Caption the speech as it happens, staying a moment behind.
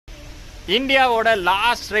இந்தியாவோட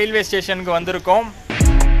last railway ஸ்டேஷனுக்கு வந்திருக்கோம்.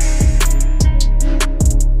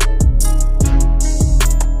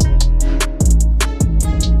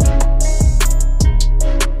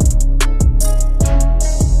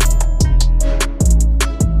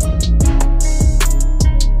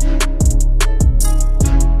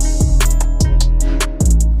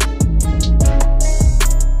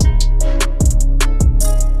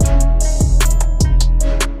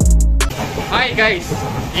 Hi guys,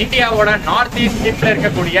 இந்தியாவோட நார்த் ஈஸ்ட் டிப்ல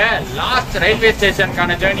இருக்கக்கூடிய லாஸ்ட் ரயில்வே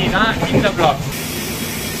ஸ்டேஷனுக்கான ஜர்னி தான் இந்த vlog.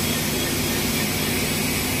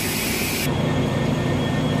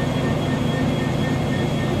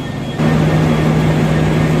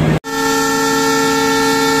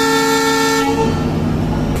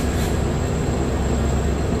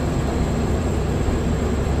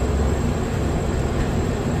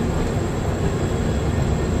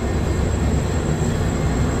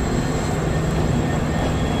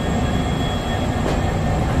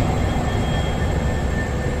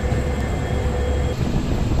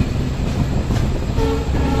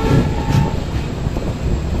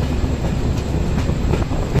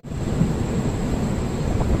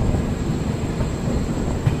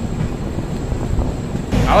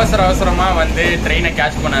 அவசரமா வந்து ட்ரெயினை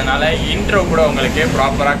கேட்ச் பண்ணதுனால இன்ட்ரோ கூட உங்களுக்கு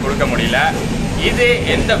ப்ராப்பராக கொடுக்க முடியல. இது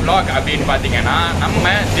எந்த vlog அப்படின்னு பார்த்தீங்கன்னா,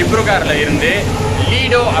 நம்ம திப்ருகார்ல இருந்து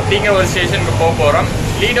லீடோ அப்படிங்கிற ஒரு ஸ்டேஷனுக்கு போக போகிறோம்.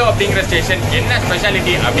 லீடோ அப்படிங்கிற ஸ்டேஷன் என்ன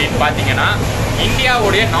ஸ்பெஷாலிட்டி அப்படின்னு பார்த்தீங்கன்னா,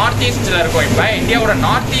 இந்தியாவுடைய நார்த் ஈஸ்டில் இருக்கும். இப்போ இந்தியாவோட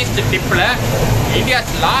நார்த் ஈஸ்ட் டிப்பில்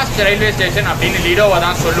இந்தியாஸ் லாஸ்ட் ரயில்வே ஸ்டேஷன் அப்படின்னு லீடோவை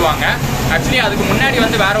தான் சொல்லுவாங்க. ஆக்சுவலி அதுக்கு முன்னாடி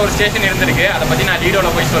வந்து வேற ஒரு ஸ்டேஷன் இருந்திருக்கு, அதை பற்றி நான்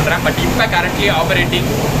லீடோவில் போய் சொல்கிறேன். பட் இப்போ கரண்ட்லி ஆப்ரேட்டிங்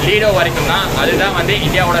லீடோ வரைக்கும் தான். அதுதான் வந்து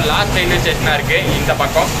இந்தியாவோட லாஸ்ட் ரயில்வே ஸ்டேஷனாக இருக்குது இந்த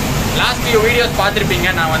பக்கம். லாஸ்ட் ஃபியூ வீடியோஸ் பார்த்துருப்பீங்க.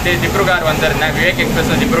 நான் வந்து திப்ருகார் வந்திருந்தேன், விவேக்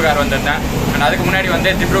எக்ஸ்பிரஸில் திப்ருகார் வந்திருந்தேன். அண்ட் அதுக்கு முன்னாடி வந்து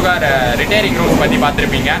திப்ருகார் ரிட்டையரிங் ரூம்ஸ் பற்றி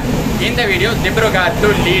பார்த்துருப்பீங்க. இந்த video Dibrugarh to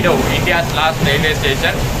லீடோ, India's last railway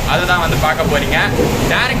station, அதுதான் வந்து பார்க்க போகிறீங்க.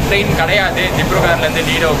 டைரக்ட் ட்ரெயின் கிடையாது திப்ருகார்லேருந்து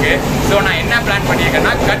லீடோவுக்கு. ஸோ நான் என்ன பிளான்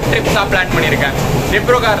பண்ணியிருக்கேன்னா, கட் ட்ரிப்ஸாக பிளான் பண்ணியிருக்கேன்.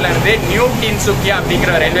 திப்ருகார்லேருந்து நியூ டின்சுக்கியா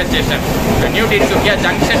அப்படிங்கிற ரயில்வே ஸ்டேஷன், நியூ டின்சுக்கியா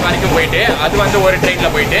ஜங்ஷன் வரைக்கும் போயிட்டு, அது வந்து ஒரு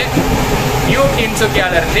ட்ரெயினில் போயிட்டு, நியூ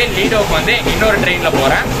டின்சுக்கியாவிலேருந்து லீடோவுக்கு வந்து இன்னொரு ட்ரெயினில்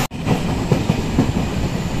போகிறேன்.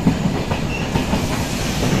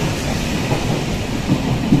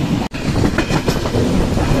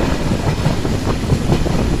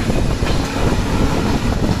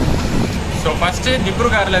 ஃபஸ்ட்டு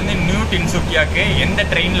திப்ருகார்லேருந்து நியூ டின்சுக்கியாவுக்கு எந்த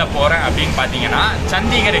ட்ரெயினில் போகிறேன் அப்படின்னு பார்த்தீங்கன்னா,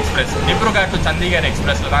 சண்டிகர் எக்ஸ்பிரஸ், திப்ருகார் டு சண்டிகர்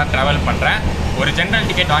எக்ஸ்பிரஸில் தான் ட்ராவல் பண்ணுறேன். ஒரு ஜென்ரல்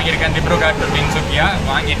டிக்கெட் வாங்கியிருக்கேன் திப்ருகார் டு டின்சுக்கியா.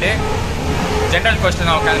 வாங்கிட்டு ஜென்ரல் கோஸ்ட்டு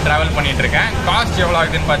தான் உட்காந்து ட்ராவல் பண்ணிகிட்ருக்கேன். காஸ்ட் எவ்வளோ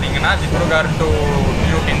ஆகுதுன்னு பார்த்தீங்கன்னா, திப்ருகார் டு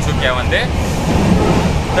நியூ டின்சுக்கியா வந்து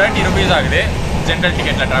 30 rupees ஆகுது ஜென்ரல்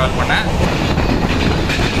டிக்கெட்டில் ட்ராவல் பண்ணேன்.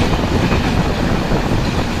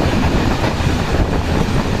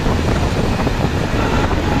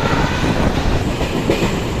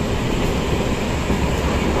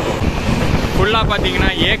 ஃபுல்லாக பார்த்தீங்கன்னா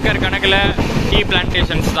ஏக்கர் கணக்கில் டீ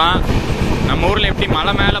பிளான்டேஷன்ஸ் தான். நம்ம ஊரில் எப்படி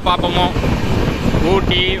மலை மேலே பார்ப்போமோ,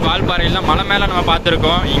 ஊட்டி வால்பாறையெல்லாம் மலை மேலே நம்ம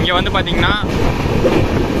பார்த்துருக்கோம். இங்கே வந்து பார்த்திங்கன்னா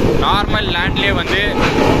நார்மல் லேண்ட்லேயே வந்து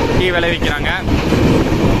டீ விளைவிக்கிறாங்க.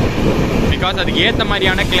 பிகாஸ் அதுக்கு ஏற்ற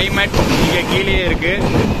மாதிரியான கிளைமேட் இங்கே கீழே இருக்குது.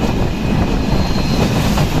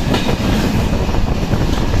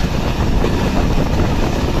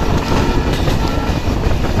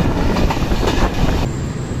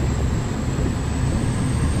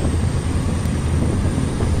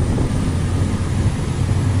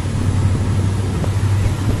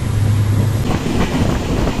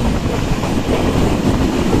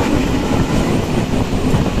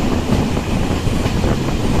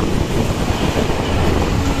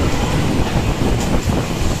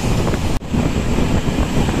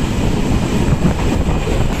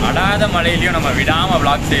 அடாத மலையிலையும் நம்ம விடாமல்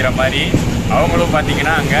விளாக் செய்கிற மாதிரி அவங்களும்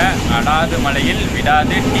பார்த்தீங்கன்னா அங்கே அடாது மலையில்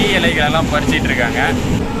விடாது டீ இலைகளெல்லாம் பறிச்சிட்டு இருக்காங்க.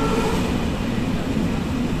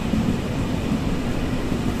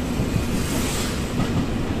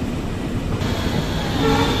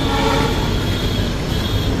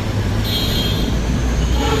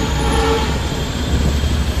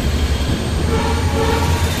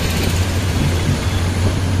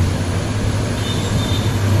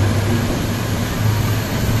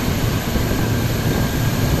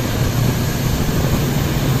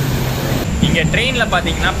 இங்கே ட்ரெயினில்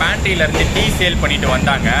பார்த்தீங்கன்னா பேண்ட்ரியிலேருந்து டீ சேல் பண்ணிட்டு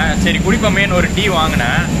வந்தாங்க. சரி குடிப்போமேன்னு ஒரு டீ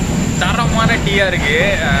வாங்கினேன். தரமான டீயாக இருக்குது.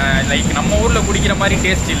 லைக் நம்ம ஊரில் குடிக்கிற மாதிரி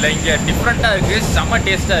டேஸ்ட் இல்லை, இங்கே டிஃப்ரெண்ட்டாக இருக்குது, செம்ம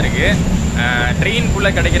டேஸ்ட்டாக இருக்குது.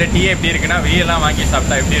 ட்ரெயின்குள்ளே கிடைக்கிற டீ எப்படி இருக்குன்னா, வெயிலாம் வாங்கி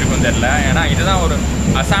சாப்பிட்டா எப்படி இருக்குன்னு தெரில. ஏன்னா இதுதான் ஒரு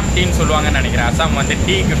அசாம் டீன்னு சொல்லுவாங்கன்னு நினைக்கிறேன். அசாம் வந்து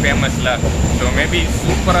டீக்கு ஃபேமஸில். ஸோ மேபி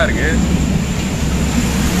சூப்பராக இருக்குது.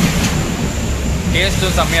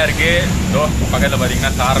 டேஸ்ட்டும் செம்மையாக இருக்குது. இதோ பக்கத்தில்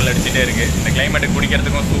பார்த்தீங்கன்னா சாரல் அடிச்சுட்டே இருக்குது. இந்த கிளைமேட்டுக்கு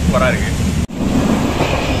குடிக்கிறதுக்கும் சூப்பராக இருக்குது.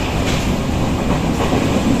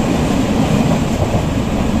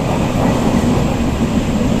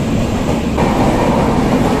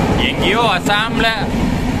 எங்கேயோ அசாமில்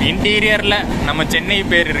இன்டீரியரில் நம்ம சென்னை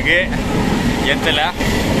பேர் இருக்குது எத்தில்.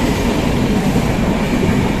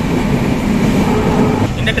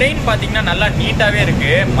 இந்த ட்ரெயின் பார்த்தீங்கன்னா நல்லா நீட்டாகவே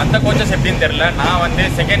இருக்குது. மற்ற கோச்சஸ் எப்படின்னு தெரில. நான் வந்து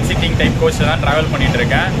செகண்ட் சிட்டிங் டைப் கோச்சில் தான் ட்ராவல்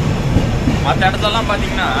பண்ணிகிட்ருக்கேன். மற்ற இடத்துலலாம்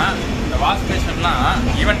பார்த்தீங்கன்னா இந்த வாஷ் ஸ்டேஷன்லாம்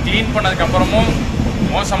ஈவன் க்ளீன் பண்ணதுக்கப்புறமும்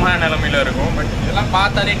மோசமான நிலமையில் இருக்கும். பட் இதெல்லாம்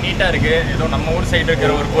பார்த்தாலே நீட்டாக இருக்குது. ஏதோ நம்ம ஊர் சைடு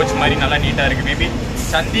இருக்கிற ஒரு கோச் மாதிரி நல்லா நீட்டாக இருக்குது. மேபி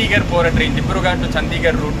சண்டிகர் போகிற ட்ரெயின் திப்ருகர் டு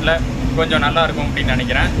சண்டிகர் ரூட்டில் கொஞ்சம் நல்லா இருக்கும் அப்படின்னு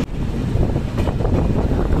நினைக்கிறேன்.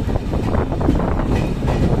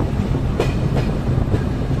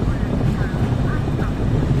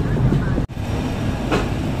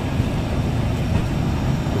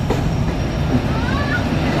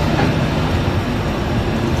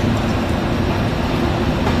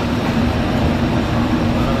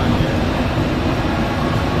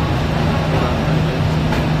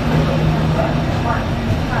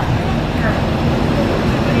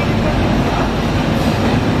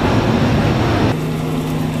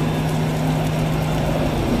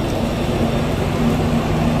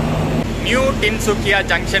 டின்சுக்கியா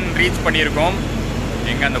ஜங்ஷன் ரீச் பண்ணியிருக்கோம்.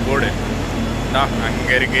 எங்கே அந்த போர்டு தான்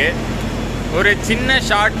அங்கே இருக்குது. ஒரு சின்ன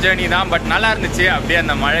ஷார்ட் ஜேர்னி தான், பட் நல்லா இருந்துச்சு. அப்படியே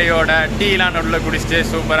அந்த மழையோட டீலாம் நடுவில் குடிச்சிட்டு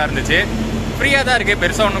சூப்பராக இருந்துச்சு. ஃப்ரீயாக தான் இருக்குது,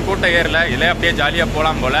 பெருசாக ஒன்றும் கூட்டம் ஏறல. இதில் அப்படியே ஜாலியாக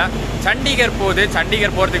போகலாம் போல். சண்டிகர் போகுது.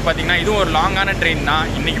 சண்டிகர் போகிறதுக்கு பார்த்தீங்கன்னா இதுவும் ஒரு லாங்கான ட்ரெயின்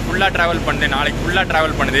தான். இன்றைக்கி ஃபுல்லாக ட்ராவல் பண்ணுது, நாளைக்கு ஃபுல்லாக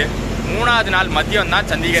ட்ராவல் பண்ணுது. 3ஆவது நாள் மதியம்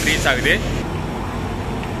தான் சண்டிகர் ரீச் ஆகுது.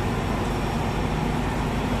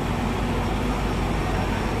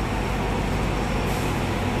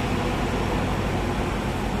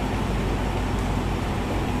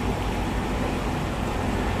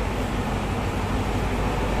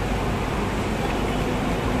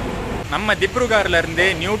 நம்ம திப்ருகர்லேருந்து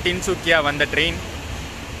நியூ டின்சுக்கியா வந்த ட்ரெயின்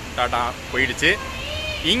டாடா போயிடுச்சு.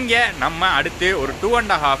 இங்கே நம்ம அடுத்து ஒரு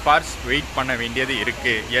 2.5 hours வெயிட் பண்ண வேண்டியது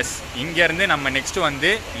இருக்குது. எஸ், இங்கேருந்து நம்ம நெக்ஸ்ட்டு வந்து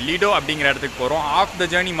லீடோ அப்படிங்கிற இடத்துக்கு போகிறோம். ஆஃப் த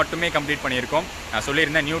ஜேர்னி மட்டுமே கம்ப்ளீட் பண்ணியிருக்கோம். நான்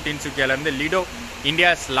சொல்லியிருந்தேன் நியூ டின்சுக்கியாலேருந்து லீடோ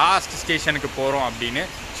இந்தியாஸ் லாஸ்ட் ஸ்டேஷனுக்கு போகிறோம் அப்படின்னு.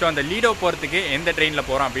 ஸோ அந்த லீடோ போகிறதுக்கு எந்த ட்ரெயினில்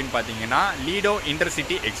போகிறோம் அப்படின்னு பார்த்தீங்கன்னா லீடோ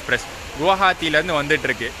இன்டர்சிட்டி எக்ஸ்பிரஸ் குவஹாத்திலேருந்து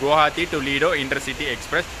வந்துட்டுருக்கு. Guwahati to லீடோ intercity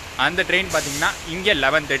express. அந்த ட்ரெயின் பார்த்தீங்கன்னா இங்கே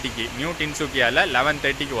 11:30க்கு நியூ டின்சுக்கியாவில்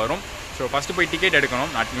 11:30க்கு வரும். ஸோ ஃபஸ்ட்டு போய் டிக்கெட்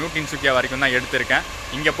எடுக்கணும். நான் நியூ டின்சுக்கியா வரைக்கும் தான் எடுத்திருக்கேன்.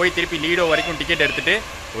 இங்கே போய் திருப்பி லீடோ வரைக்கும் டிக்கெட் எடுத்துகிட்டு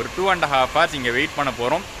ஒரு 2.5 hours இங்கே வெயிட் பண்ண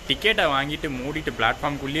போகிறோம். டிக்கெட்டை வாங்கிட்டு மூடிட்டு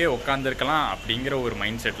பிளாட்ஃபார்ம்குள்ளேயே உட்காந்துருக்கலாம் அப்படிங்கிற ஒரு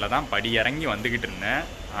மைண்ட் செட்டில் தான் படி இறங்கி வந்துக்கிட்டு இருந்தேன்.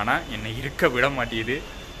 ஆனால் என்னை இருக்க விட மாட்டேங்குது.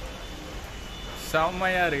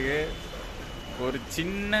 செம்மையாக இருக்குது. ஒரு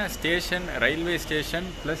சின்ன ஸ்டேஷன், ரயில்வே ஸ்டேஷன்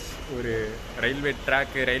ப்ளஸ் ஒரு ரயில்வே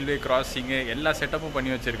ட்ராக்கு, ரயில்வே கிராசிங்கு எல்லா செட்டப்பும் பண்ணி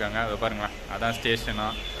வச்சுருக்காங்க. அதை பாருங்களேன், அதான்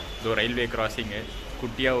ஸ்டேஷனாக. இதோ ரயில்வே கிராசிங்கு,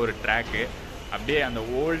 குட்டியாக ஒரு ட்ராக்கு, அப்படியே அந்த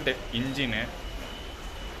ஓல்டு இன்ஜினு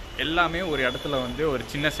எல்லாமே ஒரு இடத்துல வந்து ஒரு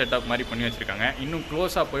சின்ன செட்டப் மாதிரி பண்ணி வச்சுருக்காங்க. இன்னும்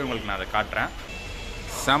க்ளோஸாக போய் உங்களுக்கு நான் அதை காட்டுறேன்.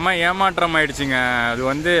 செம ஏமாற்றம் ஆயிடுச்சுங்க. அது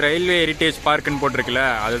வந்து ரயில்வே ஹெரிட்டேஜ் பார்க்குன்னு போட்டிருக்குல்ல,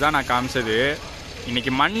 அதுதான் நான் காமிச்சது.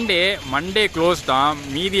 இன்றைக்கி மண்டே க்ளோஸ் தான்.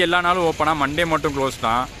 மீதி எல்லா நாளும் ஓப்பனாக, மண்டே மட்டும் க்ளோஸ்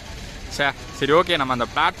தான். சரி, ஓகே, நம்ம அந்த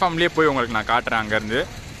பிளாட்ஃபார்ம்லேயே போய் உங்களுக்கு நான் காட்டுறேன் அங்கேருந்து.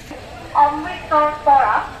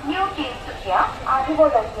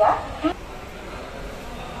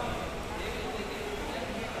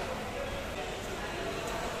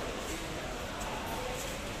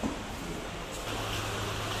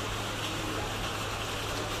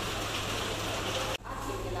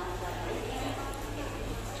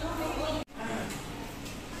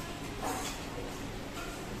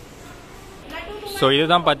 ஸோ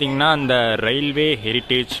இதுதான் பார்த்தீங்கன்னா அந்த railway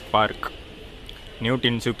heritage park, new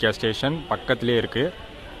டின்சுக்கியா station பக்கத்துலேயே இருக்குது.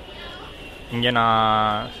 இங்கே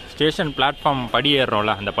நான் ஸ்டேஷன் பிளாட்ஃபார்ம் படி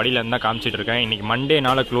ஏறுறோம்ல, அந்த படியிலேருந்து தான் காமிச்சிட்ருக்கேன். இன்றைக்கி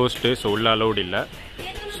மண்டேனால க்ளோஸ்டு, ஸோ உள்ள அலௌடு இல்லை.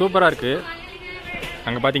 சூப்பராக இருக்குது.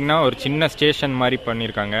 அங்கே பார்த்தீங்கன்னா ஒரு சின்ன ஸ்டேஷன் மாதிரி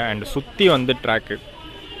பண்ணியிருக்காங்க. அண்ட் சுற்றி வந்து ட்ராக்கு,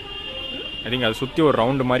 ஐ திங்க் அது சுற்றி ஒரு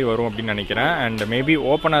ரவுண்டு மாதிரி வரும் அப்படின்னு நினைக்கிறேன். அண்ட் மேபி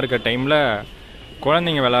ஓப்பனாக இருக்க டைமில்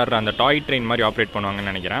குழந்தைங்க விளாட்ற அந்த டாய் ட்ரெயின் மாதிரி ஆப்ரேட்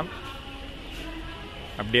பண்ணுவாங்கன்னு நினைக்கிறேன்.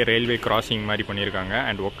 அப்படியே ரயில்வே கிராசிங் மாதிரி பண்ணியிருக்காங்க.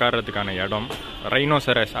 அண்ட் உட்கார்றதுக்கான இடம்,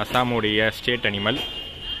 ரைனோசரஸ் அசாமுடைய ஸ்டேட் அனிமல்.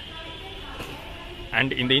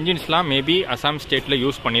 அண்ட் இந்த இன்ஜின்ஸ்லாம் மேபி அசாம் ஸ்டேட்டில்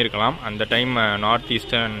யூஸ் பண்ணியிருக்கலாம். அந்த டைம் நார்த்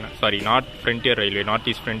ஈஸ்ட் ஃப்ரண்டியர்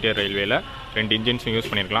ரயில்வேல 2 இன்ஜின்ஸும் யூஸ்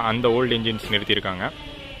பண்ணியிருக்கலாம். அந்த ஓல்டு இன்ஜின்ஸ் நிறுத்தியிருக்காங்க.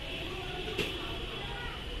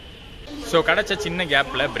 ஸோ கிடச்ச சின்ன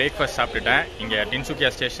கேப்பில் பிரேக்ஃபாஸ்ட் சாப்பிட்டுட்டேன். இங்கே டின்சுக்கியா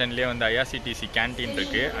ஸ்டேஷன்லேயே வந்து ஐஆர்சிடிசி கேன்டீன்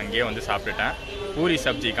இருக்குது, அங்கேயே வந்து சாப்பிட்டுட்டேன். பூரி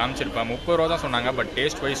சப்ஜி காமிச்சிருப்பேன். 30 ரூபா தான் சொன்னாங்க, பட்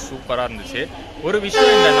டேஸ்ட் வைஸ் சூப்பராக இருந்துச்சு. ஒரு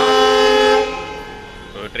விஷயம்,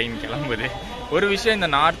 ட்ரெயின் கிளம்புது. ஒரு விஷயம்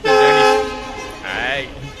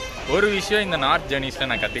இந்த நார்த் ஜேர்னிஸில்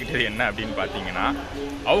நான் கற்றுக்கிட்டது என்ன அப்படின்னு பார்த்தீங்கன்னா,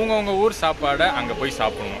 அவங்கவுங்க ஊர் சாப்பாடை அங்கே போய்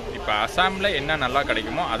சாப்பிடணும். இப்போ அசாமில் என்ன நல்லா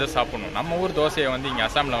கிடைக்குமோ அதை சாப்பிடணும். நம்ம ஊர் தோசையை வந்து இங்கே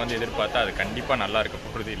அசாமில் வந்து எதிர்பார்த்தா அது கண்டிப்பாக நல்லா இருக்க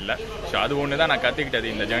போகிறது இல்லை. ஸோ அது ஒன்று தான் நான்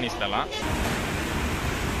கற்றுக்கிட்டது இந்த ஜேர்னிஸ்லலாம்.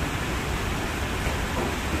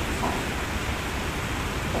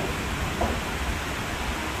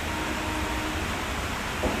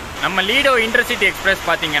 நம்ம லீடோ இன்டர்சிட்டி எக்ஸ்பிரஸ்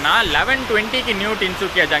பார்த்தீங்கன்னா 11:20க்கு நியூ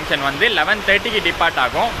டின்சுக்கியா ஜங்ஷன் வந்து 11:30க்கு டிபார்ட்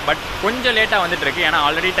ஆகும். பட் கொஞ்சம் லேட்டாக வந்துட்டு இருக்கு, ஏன்னா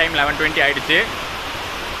ஆல்ரெடி டைம் 11:20 ஆயிடுச்சு.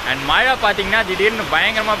 அண்ட் மழை பார்த்தீங்கன்னா திடீர்னு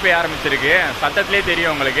பயங்கரமாக பெய்ய ஆரம்பிச்சிருக்கு, சத்தத்திலே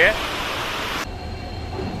தெரியும் உங்களுக்கு.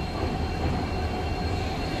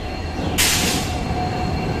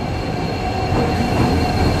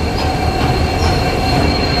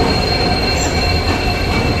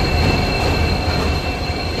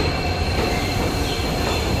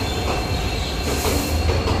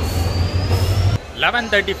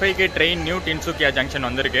 $11:35க்கு ட்ரெயின் நியூ டின்சுக்கியா ஜங்ஷன்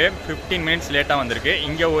வந்திருக்கு. 15 மினிட்ஸ் லேட்டாக வந்திருக்கு.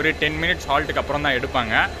 இங்கே ஒரு 10 மினிட்ஸ் ஹால்ட்டுக்கு அப்புறம் தான்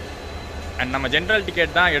எடுப்பாங்க. அண்ட் நம்ம ஜென்ரல்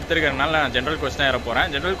டிக்கெட் தான் எடுத்துருக்கிறதுனால நான் ஜென்ரல் கோச் தான் ஏற போகிறேன்.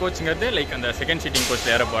 ஜென்ரல் கோச்சுங்கிறது லைக் அந்த செகண்ட் சீட்டிங்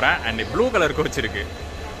கோச்சில் ஏற போகிறேன். அண்ட் ப்ளூ கலர் கோச் இருக்குது.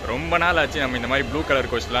 ரொம்ப நாள் ஆச்சு நம்ம இந்த மாதிரி ப்ளூ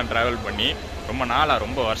கலர் கோச்லாம் ட்ராவல் பண்ணி,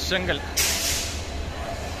 ரொம்ப வருஷங்கள்.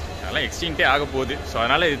 அதெல்லாம் எக்ஸ்டிங்டே ஆக போகுது. ஸோ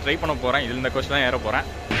அதனால் இது ட்ரை பண்ண போகிறேன். இதில் இந்த கோச் தான் ஏற போகிறேன்.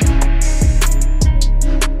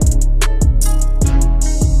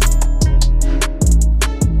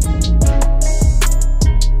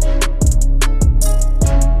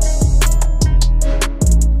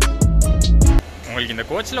 உங்களுக்கு இந்த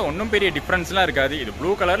கோச்சில் ஒன்றும் பெரிய டிஃப்ரென்ஸ்லாம் இருக்காது. இது ப்ளூ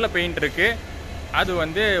கலரில் பெயிண்ட் இருக்குது, அது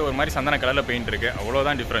வந்து ஒரு மாதிரி சந்தன கலரில் பெயிண்ட் இருக்குது,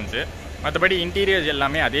 அவ்வளோதான் டிஃப்ரென்ஸு. மற்றபடி இன்டீரியர்ஸ்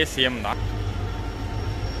எல்லாமே அதே சேம் தான்.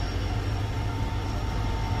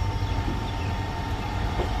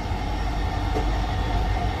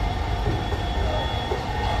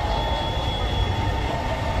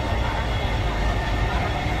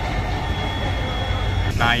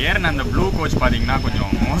 நான் ஏறின அந்த ப்ளூ கோச் பார்த்தீங்கன்னா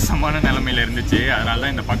கொஞ்சம் மோசமான நிலைமையில் இருந்துச்சு. அதனால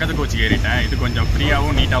தான் இந்த பக்கத்து கோச்சுக்கு ஏறிட்டேன். இது கொஞ்சம்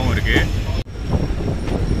ஃப்ரீயாகவும் நீட்டாகவும் இருக்குது.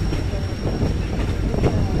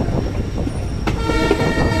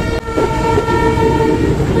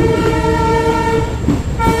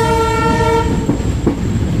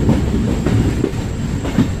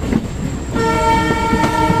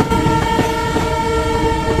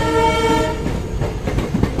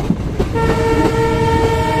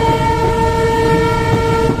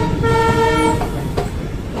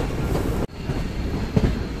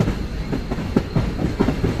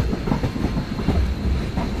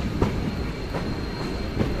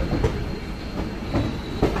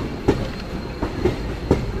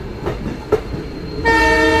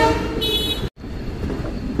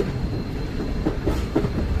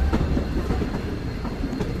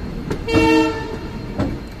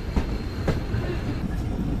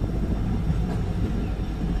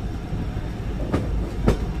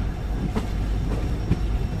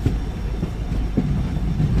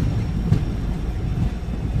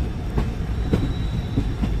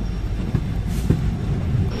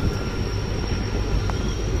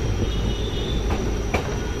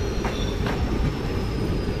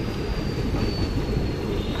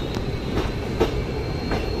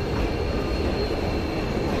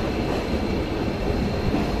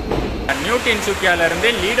 நியூ டின்சுக்கியாவிலேருந்து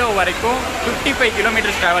லீடோ வரைக்கும் 55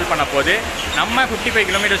 கிலோமீட்டர்ஸ் ட்ராவல் பண்ண போது. நம்ம 55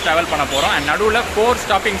 கிலோமீட்டர்ஸ் ட்ராவல் பண்ண போகிறோம். அண்ட் நடுவில் 4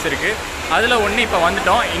 ஸ்டாப்பிங்ஸ் இருக்குது. அதில் ஒன்று இப்போ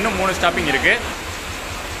வந்துட்டோம், இன்னும் 3 ஸ்டாப்பிங் இருக்குது.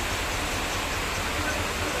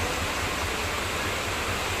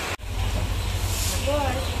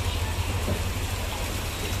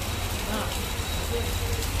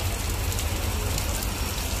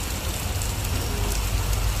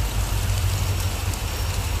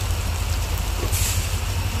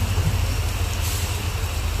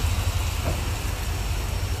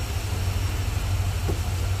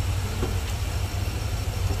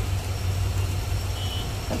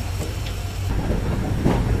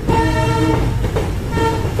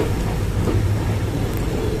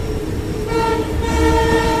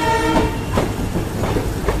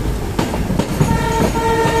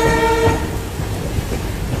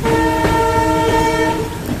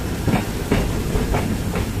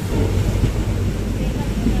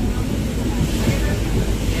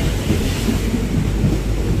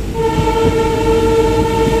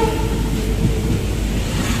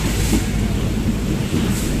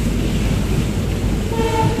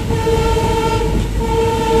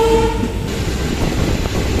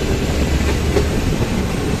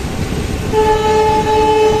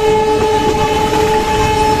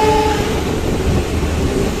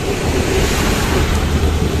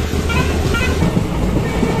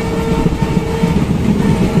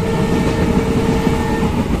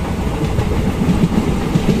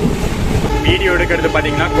 எடுக்கிறது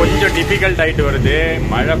பார்த்தீங்கன்னா கொஞ்சம் டிஃபிகல்ட் ஆகிட்டு வருது.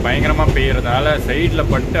 மழை பயங்கரமாக பெய்யறதுனால சைடில்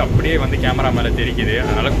பட்டு அப்படியே வந்து கேமரா மேலே தெரிக்குது.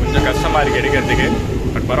 அதனால் கொஞ்சம் கஷ்டமாக இருக்குது எடுக்கிறதுக்கு.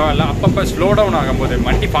 பட் பரவாயில்ல, அப்பப்போ ஸ்லோ டவுன் ஆகும்போது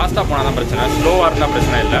வண்டி ஃபாஸ்ட்டாக போனால் தான் பிரச்சனை, ஸ்லோவாக இருந்தால்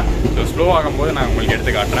பிரச்சனை இல்லை. ஸோ ஸ்லோ ஆகும்போது நான் உங்களுக்கு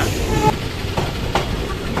எடுத்து காட்டுறேன்.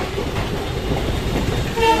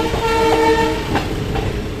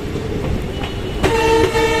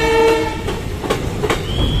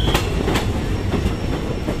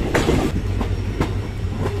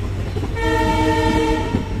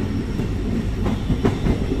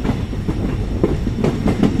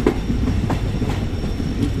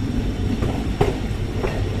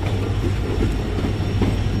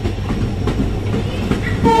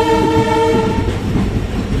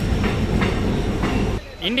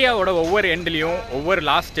 இந்தியாவோட ஒவ்வொரு எண்ட்லேயும் ஒவ்வொரு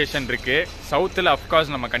லாஸ்ட் ஸ்டேஷன் இருக்குது. சவுத்தில்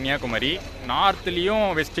அஃப்கோர்ஸ் நம்ம கன்னியாகுமரி, நார்த்லேயும்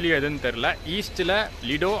வெஸ்ட்லேயும் எதுன்னு தெரில, ஈஸ்ட்டில்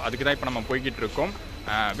லிடோ, அதுக்கு தான் இப்போ நம்ம போய்கிட்டு இருக்கோம்.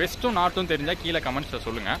 வெஸ்ட்டும் நார்த்தும் தெரிஞ்சால் கீழே கமெண்ட்ஸில்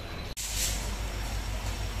சொல்லுங்கள்.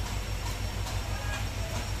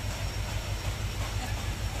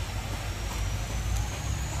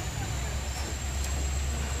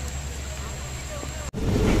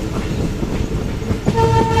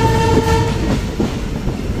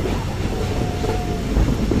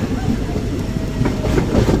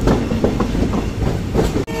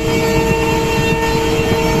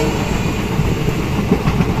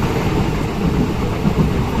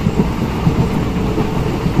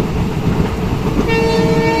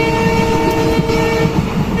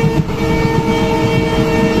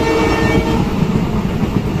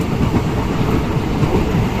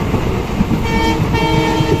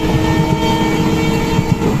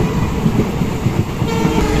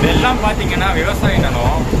 பார்த்தீங்கன்னா விவசாய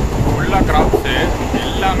நிலம் ஃபுல்லாக கிராப்ஸு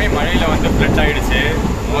எல்லாமே மழையில் வந்து ஃப்ளட் ஆகிடுச்சு.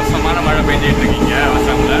 மோசமான மழை பெஞ்சிட்டு இருக்கீங்க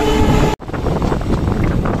அசாமில்.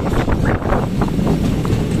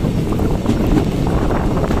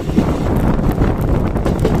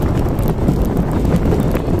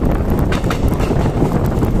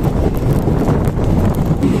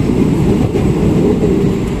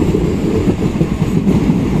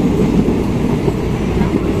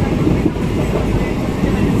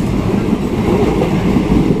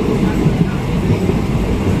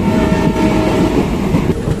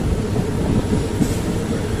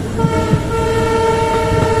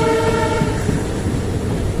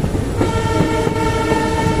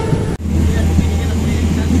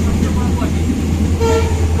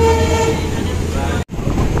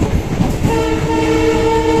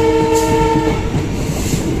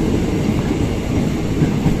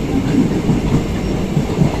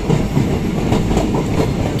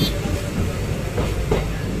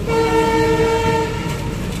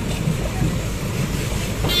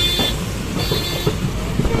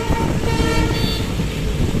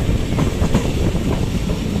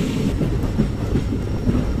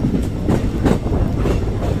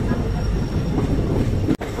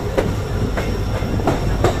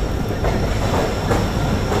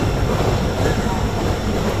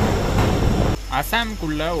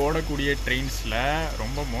 அசாம்குள்ளே ஓடக்கூடிய ட்ரெயின்ஸில்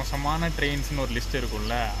ரொம்ப மோசமான ட்ரெயின்ஸ்னு ஒரு லிஸ்ட்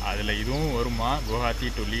இருக்கும்ல, அதில் இதுவும் வருமா, குவஹாத்தி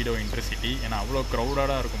டு லீடோ இன்டர்சிட்டி. ஏன்னா அவ்வளோ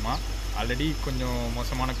க்ரௌடடாக இருக்குமா. ஆல்ரெடி கொஞ்சம்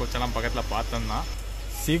மோசமான கோச்செல்லாம் பக்கத்தில் பார்த்தோம்தான்.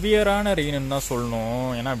 சிவியரான ரெயின்னு தான் சொல்லணும்.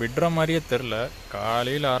 ஏன்னா விடுற மாதிரியே தெரில.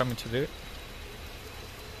 காலையில் ஆரம்பிச்சது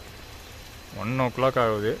 1 o'clock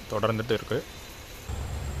ஆகுது, தொடர்ந்துட்டு இருக்குது.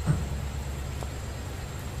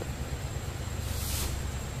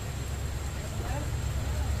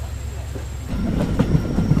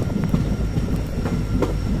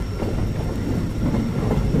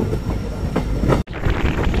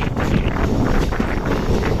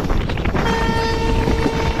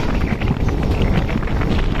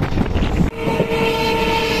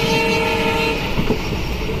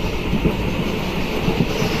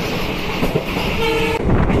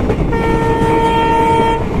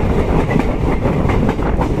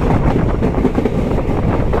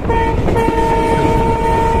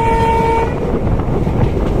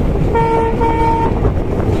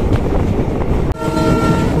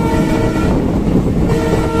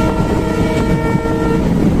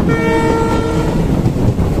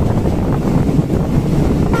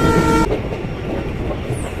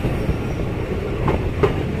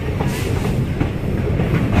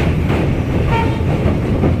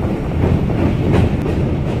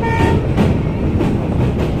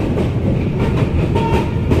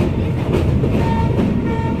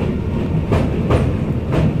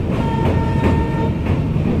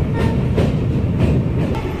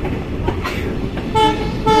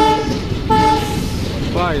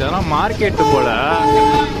 இதெல்லாம் மார்க்கெட்டு போல.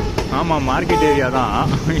 ஆமாம், மார்க்கெட் ஏரியா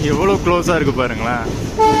தான். எவ்வளோ க்ளோஸாக இருக்குது பாருங்களேன்.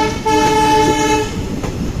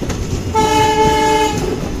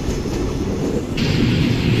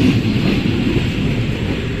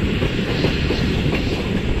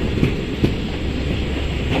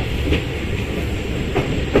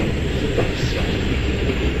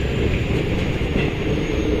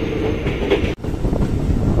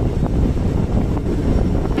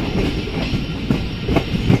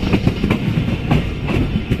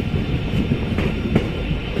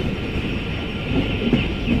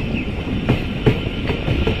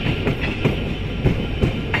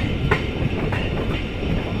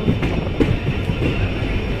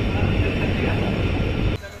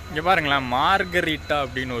 இங்கே பாருங்களேன், மார்கரிட்டா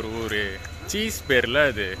அப்படின்னு ஒரு ஊர், சீஸ் பேரில்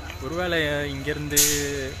அது. ஒருவேளை இங்கேருந்து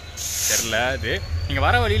தெரில. அது நீங்கள்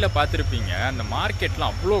வர வழியில் பார்த்துருப்பீங்க, அந்த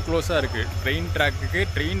மார்க்கெட்லாம் அவ்வளோ க்ளோஸாக இருக்குது. ட்ரெயின் ட்ராக்குக்கு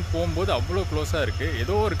ட்ரெயின் போகும்போது அவ்வளோ க்ளோஸாக இருக்குது.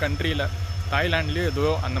 ஏதோ ஒரு கண்ட்ரியில், தாய்லாண்ட்லேயும் ஏதோ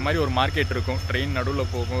அந்த மாதிரி ஒரு மார்க்கெட் இருக்கும். ட்ரெயின்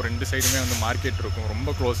நடுவில் போகும், 2 சைடுமே வந்து மார்க்கெட் இருக்கும்,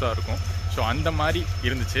 ரொம்ப க்ளோஸாக இருக்கும். ஸோ அந்த மாதிரி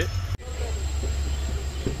இருந்துச்சு.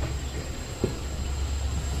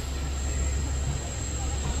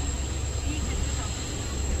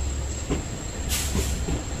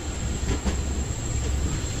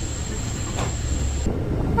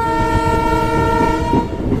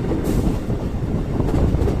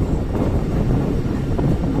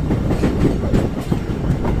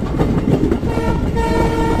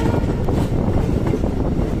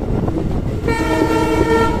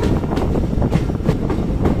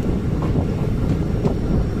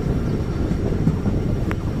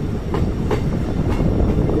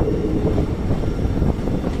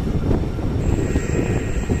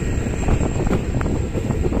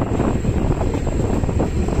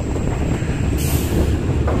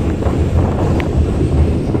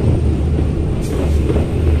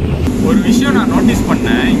 நான் நோட்டீஸ்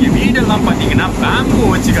பண்ணேன், இங்கே வீடெல்லாம் பார்த்தீங்கன்னா பேம்பூ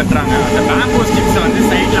வச்சு கட்டுறாங்க. அந்த பேம்பூ ஸ்டிக்ஸை வந்து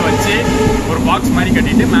சைடில் வச்சு ஒரு பாக்ஸ் மாதிரி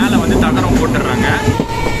கட்டிட்டு மேலே வந்து தகரம் போட்டுடுறாங்க.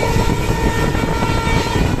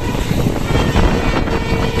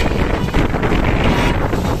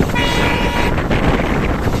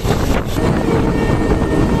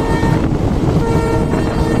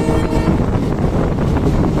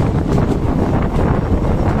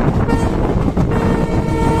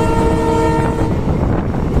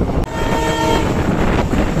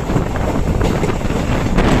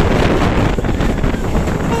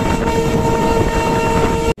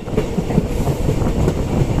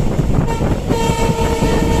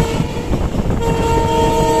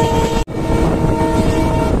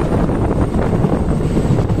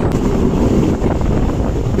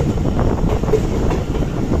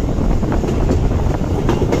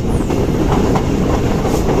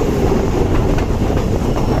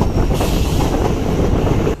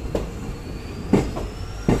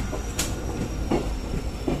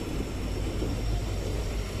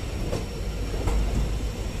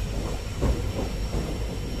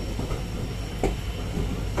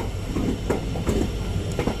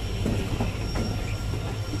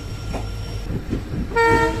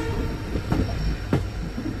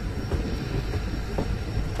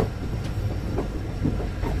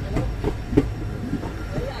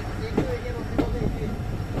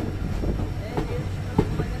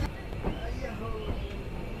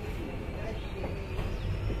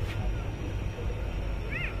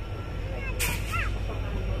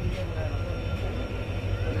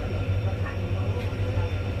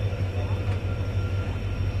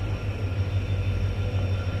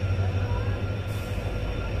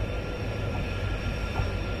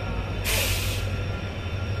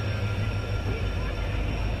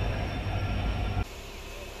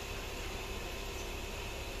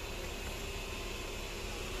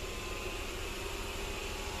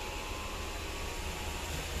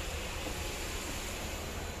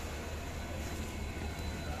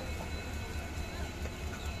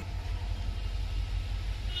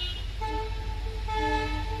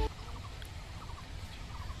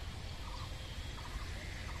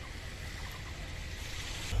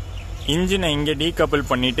 இன்ஜினை இங்கே டீகப்பிள்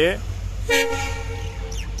பண்ணிவிட்டு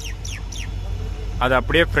அதை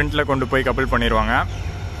அப்படியே ஃப்ரண்ட்டில் கொண்டு போய் கப்பிள் பண்ணிடுவாங்க.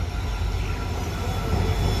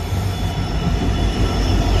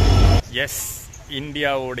 எஸ்,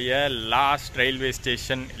 இந்தியாவுடைய லாஸ்ட் ரயில்வே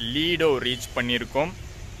ஸ்டேஷன் லீடோ ரீச் பண்ணியிருக்கோம்.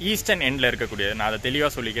 ஈஸ்டர்ன் எண்டில் இருக்கக்கூடியது. நான் அதை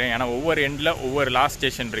தெளிவாக சொல்லிக்கிறேன், ஏன்னா ஒவ்வொரு எண்டில் ஒவ்வொரு லாஸ்ட்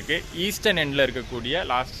ஸ்டேஷன் இருக்குது. ஈஸ்டர்ன் எண்டில் இருக்கக்கூடிய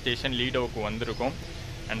லாஸ்ட் ஸ்டேஷன் லீடோவுக்கு வந்திருக்கும்.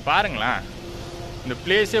 அண்ட் பாருங்களேன், இந்த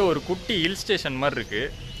பிளேஸே ஒரு குட்டி ஹில் ஸ்டேஷன் மாதிரி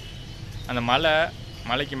இருக்குது. அந்த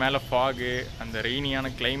மலைக்கு மேலே ஃபாகு, அந்த ரெய்னியான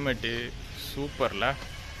கிளைமேட்டு சூப்பரில்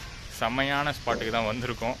செம்மையான ஸ்பாட்டுக்கு தான்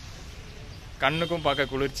வந்திருக்கோம். கண்ணுக்கும் பார்க்க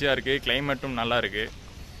குளிர்ச்சியாக இருக்குது, கிளைமேட்டும் நல்லா இருக்குது.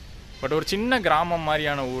 பட் ஒரு சின்ன கிராமம்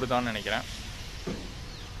மாதிரியான ஊர் தான் நினைக்கிறேன்.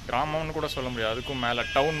 கிராமம்னு கூட சொல்ல முடியாது, அதுக்கும் மேலே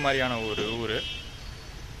டவுன் மாதிரியான ஒரு ஊர்.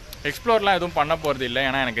 எக்ஸ்ப்ளோர்லாம் எதுவும் பண்ண போகிறது இல்லை,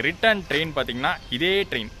 ஏன்னா எனக்கு ரிட்டர்ன் ட்ரெயின் பார்த்திங்கன்னா இதே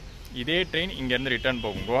ட்ரெயின் இங்கேருந்து ரிட்டர்ன்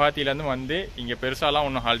போகும். குவஹாத்திலேருந்து வந்து இங்கே பெருசாலாம்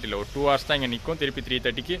ஒன்றும் ஹால்ட் இல்லை, ஒரு 2 hours தான் இங்கே நிற்கும். திருப்பி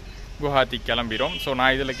 3:30க்கு குவஹாத்திக்கு கிளம்பிடும். ஸோ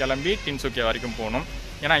நான் இதில் கிளம்பி டின்சுக்கியா வரைக்கும் போகணும்.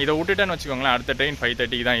 ஏன்னா இதை விட்டுட்டேன்னு வச்சுக்கோங்களேன், அடுத்த ட்ரெயின்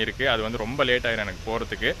 5:30க்கு தான் இருக்குது. அது வந்து ரொம்ப லேட் ஆகிடும் எனக்கு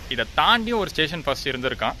போகிறதுக்கு. இதை தாண்டியும் ஒரு ஸ்டேஷன் ஃபஸ்ட்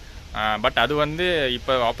இருந்திருக்கான், பட் அது வந்து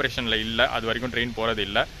இப்போ ஆப்ரேஷனில் இல்லை, அது வரைக்கும் ட்ரெயின் போகிறது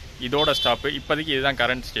இல்லை. இதோட ஸ்டாப்பு இப்போதைக்கு இதுதான்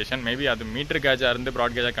கரண்ட் ஸ்டேஷன். மேபி அது மீட்டர் கேஜாக இருந்து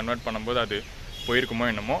ப்ராட் கேஜாக கன்வெர்ட் பண்ணும்போது அது போயிருக்குமோ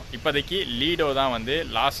என்னமோ. இப்போதைக்கு லீடோ தான் வந்து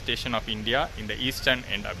லாஸ்ட் ஸ்டேஷன் ஆஃப் இந்தியா இந்த ஈஸ்டர்ன்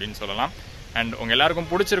எண்ட் அப்படின்னு சொல்லலாம். அண்ட் உங்கள் எல்லாருக்கும்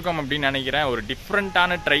பிடிச்சிருக்கோம் அப்படின்னு நினைக்கிறேன். ஒரு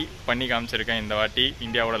டிஃப்ரெண்ட்டான ட்ரை பண்ணி காமிச்சிருக்கேன் இந்த வாட்டி.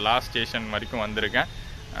 இந்தியாவோட லாஸ்ட் ஸ்டேஷன் வரைக்கும் வந்திருக்கேன்.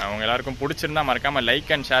 உங்கள் எல்லாருக்கும் பிடிச்சிருந்தா மறக்காமல்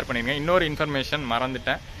லைக் அண்ட் ஷேர் பண்ணிடுங்க. இன்னொரு இன்ஃபர்மேஷன்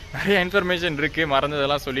மறந்துட்டேன், நிறைய இன்ஃபர்மேஷன் இருக்குது,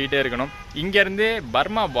 மறந்ததெல்லாம் சொல்லிகிட்டே இருக்கணும். இங்கேருந்து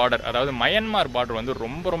பர்மா பார்டர், அதாவது மயன்மார் பார்டர் வந்து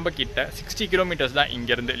ரொம்ப கிட்ட 60 கிலோமீட்டர்ஸ் தான்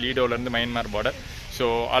இங்கேருந்து, லீடோலேருந்து மயன்மார் பார்டர். ஸோ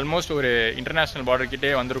ஆல்மோஸ்ட் ஒரு இன்டர்நேஷ்னல் பார்டர்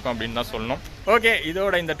கிட்டே வந்திருக்கும் அப்படின்னு தான் சொல்லணும். ஓகே,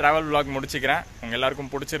 இதோட இந்த ட்ராவல் விளாக் முடிச்சுக்கிறேன். உங்கள்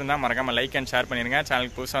எல்லாருக்கும் பிடிச்சிருந்தா மறக்காமல் லைக் அண்ட் ஷேர் பண்ணிடுங்க.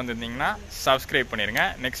 சேனலுக்கு புதுசாக வந்திருந்தீங்கன்னா சப்ஸ்கிரைப் பண்ணிடுங்க.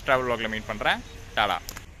 நெக்ஸ்ட் ட்ராவல் விளாகில் மீட் பண்ணுறேன். டாடா.